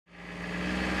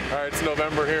Alright, it's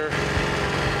November here,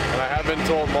 and I have been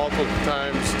told multiple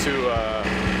times to,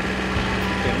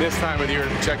 in this time of the year,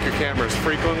 to check your cameras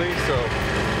frequently, so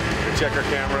we check our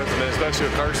cameras, and then especially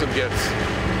if Carson gets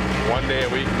 1 day a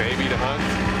week maybe to hunt,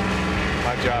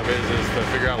 my job is to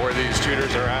figure out where these shooters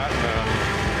are at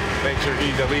and make sure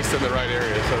he's at least in the right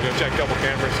area. So I'm going to check a couple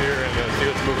cameras here and see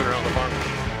what's moving around the farm.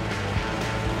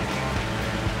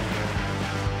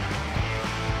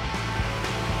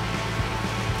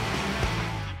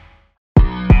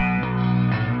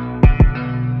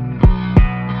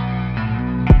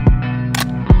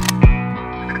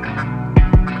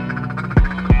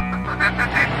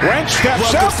 Wentz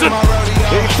steps up,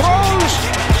 he throws,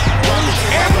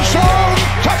 end zone,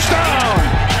 touchdown!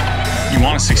 You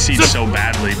want to succeed so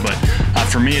badly, but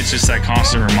for me it's just that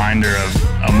constant reminder of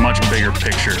a much bigger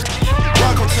picture.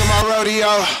 Welcome to my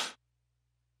rodeo.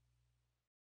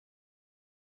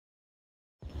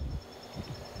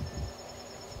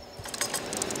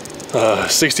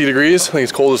 60 degrees, I think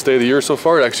it's coldest day of the year so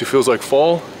far. It actually feels like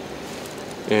fall.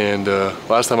 And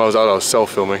last time I was out, I was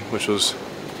self-filming, which was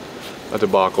a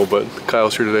debacle, but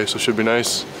Kyle's here today, so it should be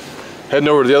nice. Heading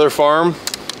over to the other farm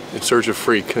in search of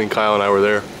Freak. I think Kyle and I were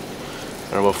there,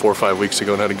 I don't know, about 4 or 5 weeks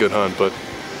ago and had a good hunt, but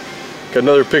got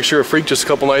another picture of Freak just a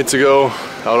couple nights ago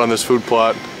out on this food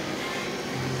plot.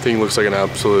 Thing looks like an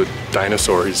absolute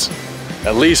dinosaur. He's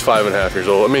at least 5.5 years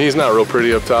old. I mean, he's not real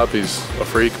pretty up top, he's a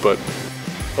freak, but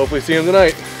hopefully see him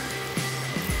tonight.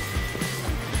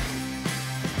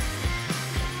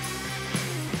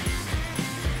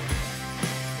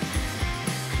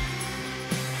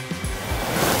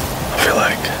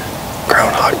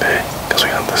 Groundhog Day, because we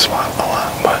hunt this spot a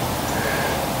lot, but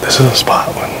this is a spot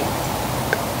when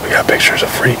we got pictures of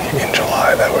Freak in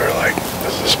July that we were like,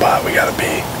 this is a spot we gotta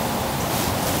be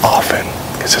often,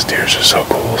 because this deer is just so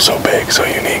cool, so big, so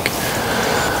unique.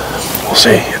 We'll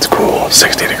see, it's cool, it's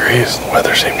 60 degrees, the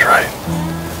weather seems right.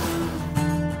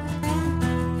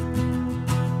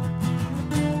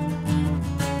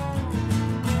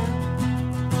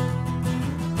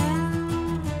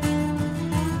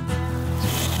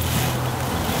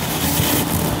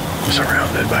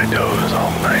 Surrounded by does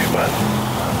all night, but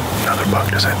another buck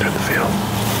just entered the field.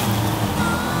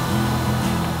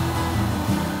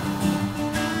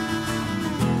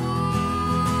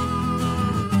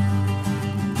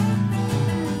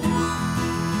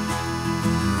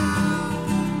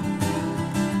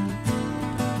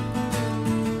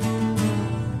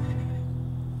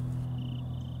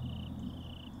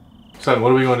 Son,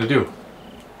 what are we going to do?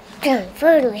 Go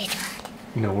four-wheeler.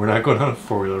 No, we're not going on a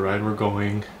four-wheeler ride. We're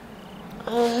going...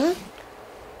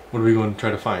 What are we going to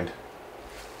try to find?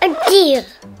 A deer.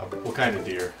 What kind of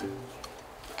deer?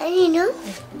 I don't know.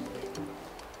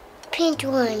 Pink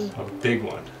one. A big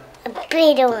one. A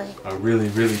big one. A really,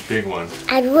 really big one.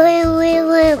 A really,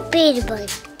 really big one.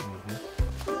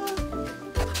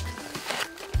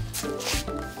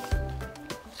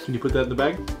 Can you put that in the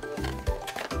bag?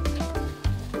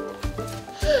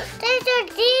 There's a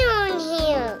deer on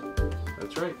here.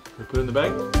 That's right. Can we put it in the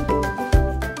bag?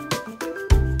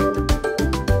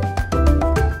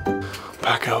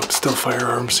 Back out, still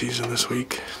firearms season this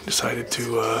week. Decided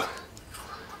to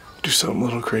do something a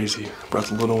little crazy. Brought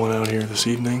the little one out here this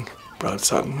evening. Brought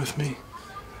Sutton with me.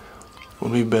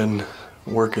 When we've been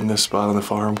working this spot on the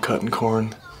farm, cutting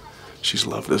corn, she's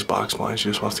loved this box blind. She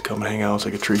just wants to come and hang out. It's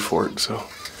like a tree fort. So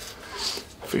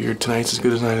I figured tonight's as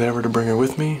good as night ever to bring her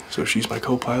with me. So she's my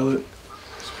co-pilot.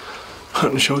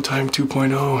 Hunting Showtime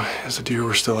 2.0 as the deer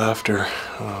we're still after.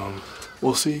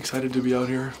 We'll see, excited to be out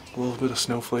here. A little bit of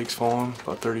snowflakes falling,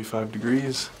 about 35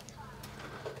 degrees.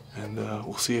 And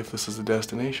we'll see if this is the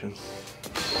destination.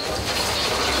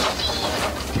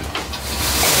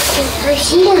 I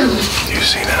see them. Do you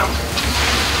see them?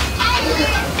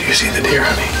 Do you see the deer,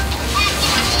 honey?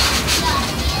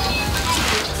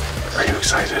 Are you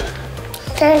excited?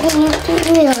 You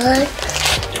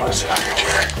want to sit on your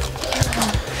chair?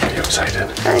 Are you excited?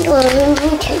 I don't want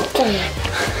to take that.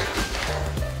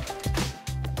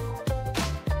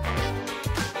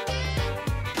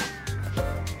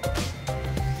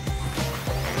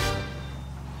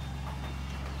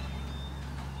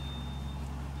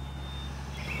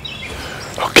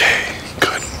 Okay,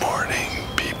 good morning,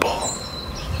 people.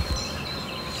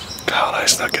 Kyle and I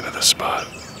snuck into this spot,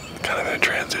 kind of in a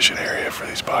transition area for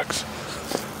these bucks.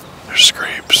 There's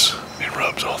scrapes and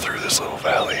rubs all through this little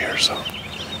valley here, so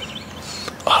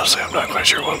honestly, I'm not quite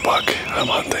sure what buck I'm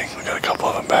hunting. We got a couple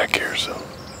of them back here, so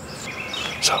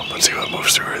let's see what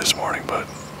moves through here this morning, but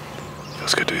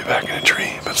feels good to be back in a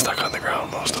tree. Been stuck on the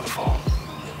ground most of the fall.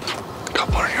 A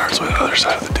couple 100 yards on the other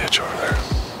side of the ditch over there.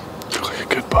 Look like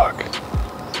a good buck.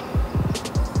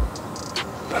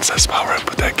 That's that spot where I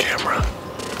put that camera.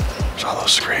 There's all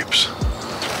those scrapes.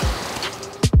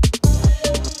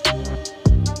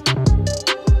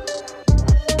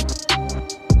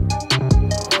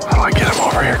 How do I get him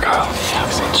over here, Kyle? Yeah,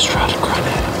 because I just tried to grunt at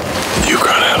him. You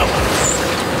grunt at him.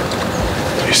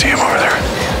 You see him over there?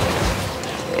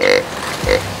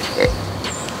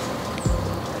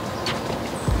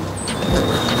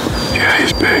 Yeah,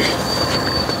 he's big.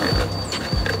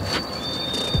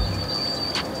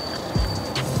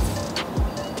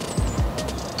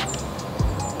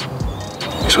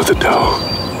 He's with the doe.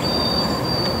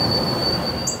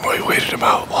 We waited him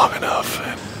out long enough,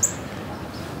 and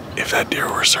if that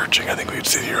deer were searching, I think we'd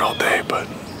sit here all day, but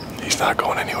he's not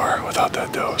going anywhere without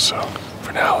that doe, so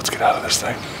for now, let's get out of this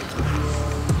thing.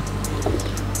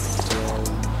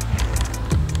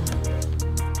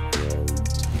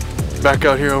 Back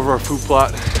out here over our food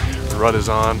plot, the rut is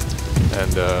on,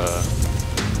 and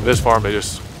this farm, they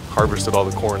just harvested all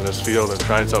the corn in this field and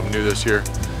trying something new this year.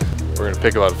 We're gonna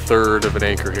pick about 1/3 of an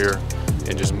acre here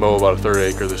and just mow about 1/3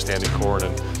 acre of the standing corn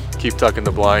and keep tucking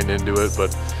the blind into it,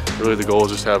 but really the goal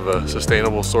is just to have a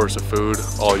sustainable source of food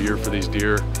all year for these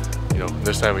deer. You know,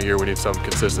 this time of year we need something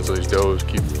consistent so these does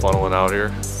keep funneling out here,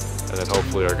 and then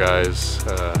hopefully our guys,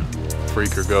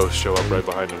 Freak or Ghost, show up right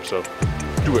behind them, so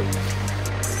do it.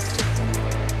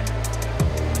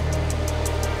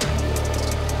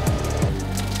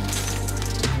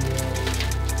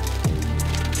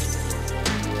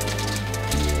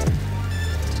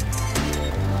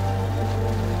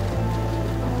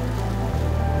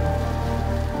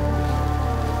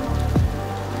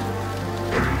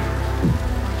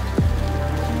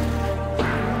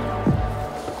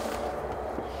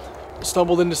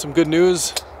 Stumbled into some good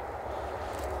news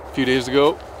a few days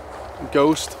ago.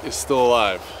 Ghost is still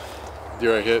alive.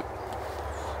 Deer I hit,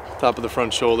 top of the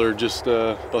front shoulder, just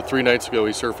about 3 nights ago.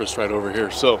 He surfaced right over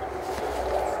here. So,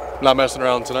 not messing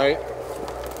around tonight.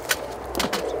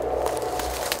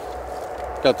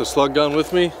 Got the slug gun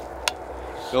with me.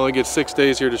 You only get 6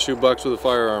 days here to shoot bucks with a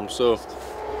firearm, so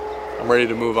I'm ready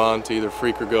to move on to either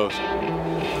Freak or Ghost.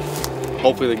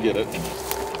 Hopefully they get it.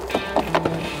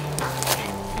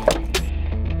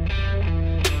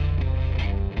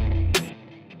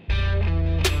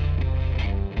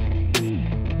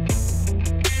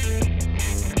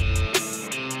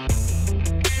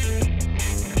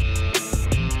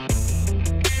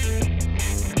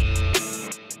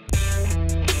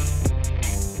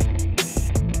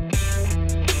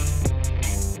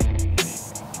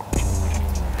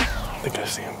 I think I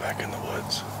see him back in the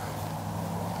woods.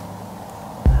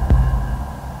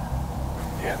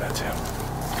 Yeah, that's him.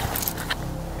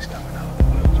 He's coming out of the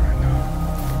woods right now.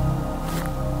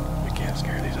 We can't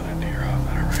scare these other deer off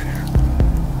that are right here.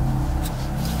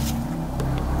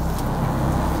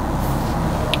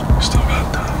 Still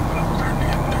got time, but I'm starting to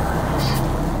get nervous.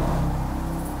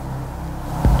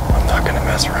 I'm not gonna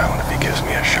mess around. If he gives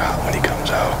me a shot when he comes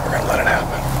out, we're gonna let it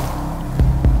happen.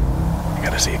 I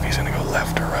gotta see if he's gonna go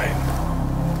left or right.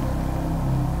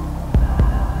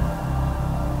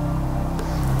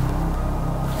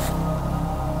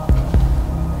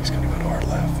 He's gonna go to our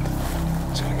left.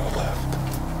 He's gonna go left.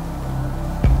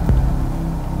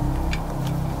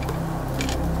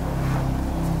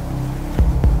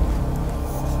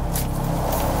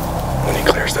 When he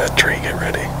clears that tree, get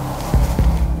ready.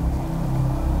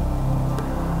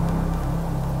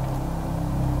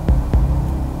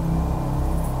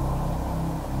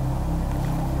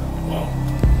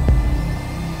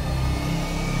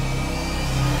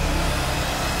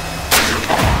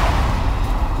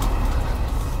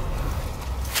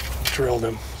 Drilled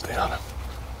him. Stay on him.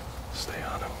 Stay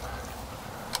on him.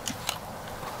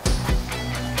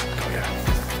 Come here.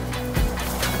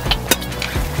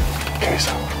 Give me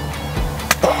some.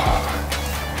 Oh.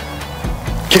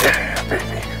 Yeah,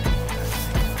 baby.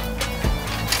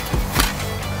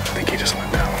 I think he just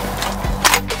went down.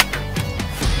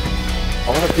 I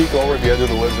want to peek over at the edge of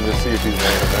the woods and just see if he's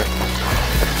laying there.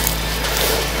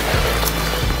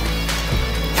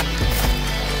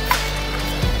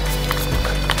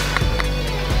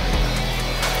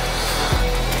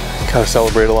 Gotta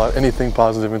celebrate a lot. Anything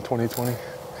positive in 2020.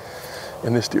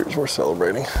 And this deer is worth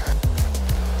celebrating.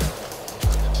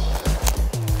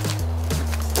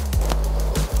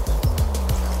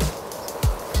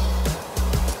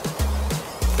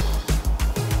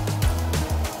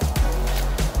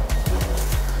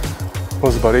 It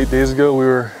was about 8 days ago. We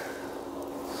were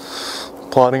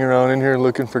plodding around in here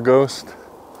looking for Ghost,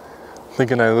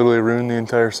 thinking I literally ruined the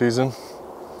entire season,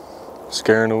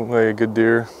 scaring away a good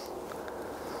deer,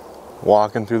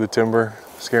 walking through the timber,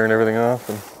 scaring everything off,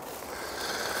 and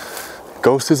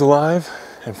Ghost is alive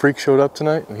And Freak showed up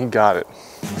tonight and he got it.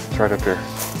 It's right up here.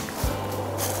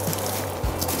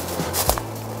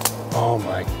 Oh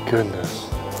my goodness.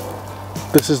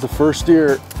 This is the first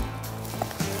deer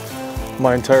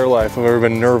my entire life I've ever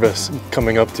been nervous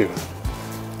coming up to.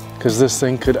 Because this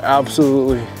thing could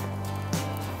absolutely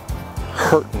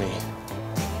hurt me.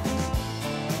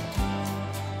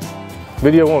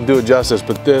 Video won't do it justice,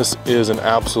 but this is an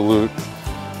absolute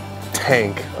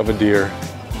tank of a deer,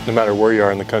 no matter where you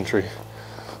are in the country,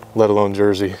 let alone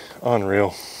Jersey.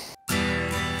 Unreal.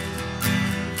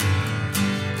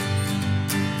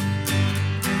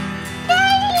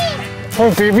 Hey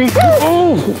baby,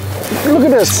 oh, look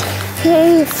at this.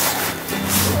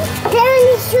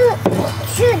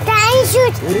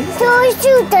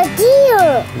 Shoot the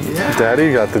deer.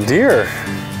 Daddy got the deer.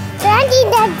 Daddy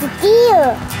got the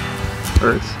deer.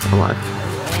 Earth alive.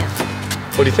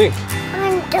 What do you think?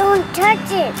 Don't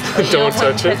touch it. Don't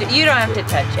touch it. You don't have to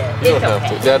touch it. You It's don't okay.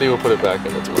 have to. Daddy will put it back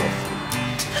in its mouth.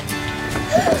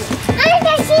 I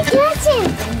got she touching.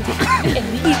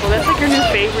 Well, that's like your new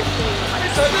favorite thing.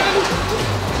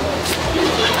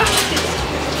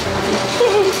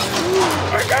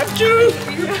 I got you.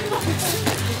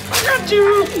 I got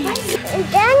you.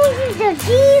 Daddy got the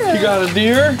deer. You got a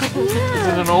deer? Is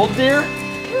it an old deer?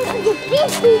 The big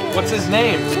deer. What's his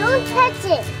name? Don't touch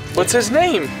it. What's his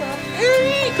name?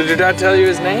 Did your dad tell you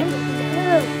his name?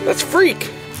 No. That's Freak.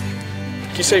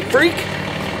 Can you say Freak?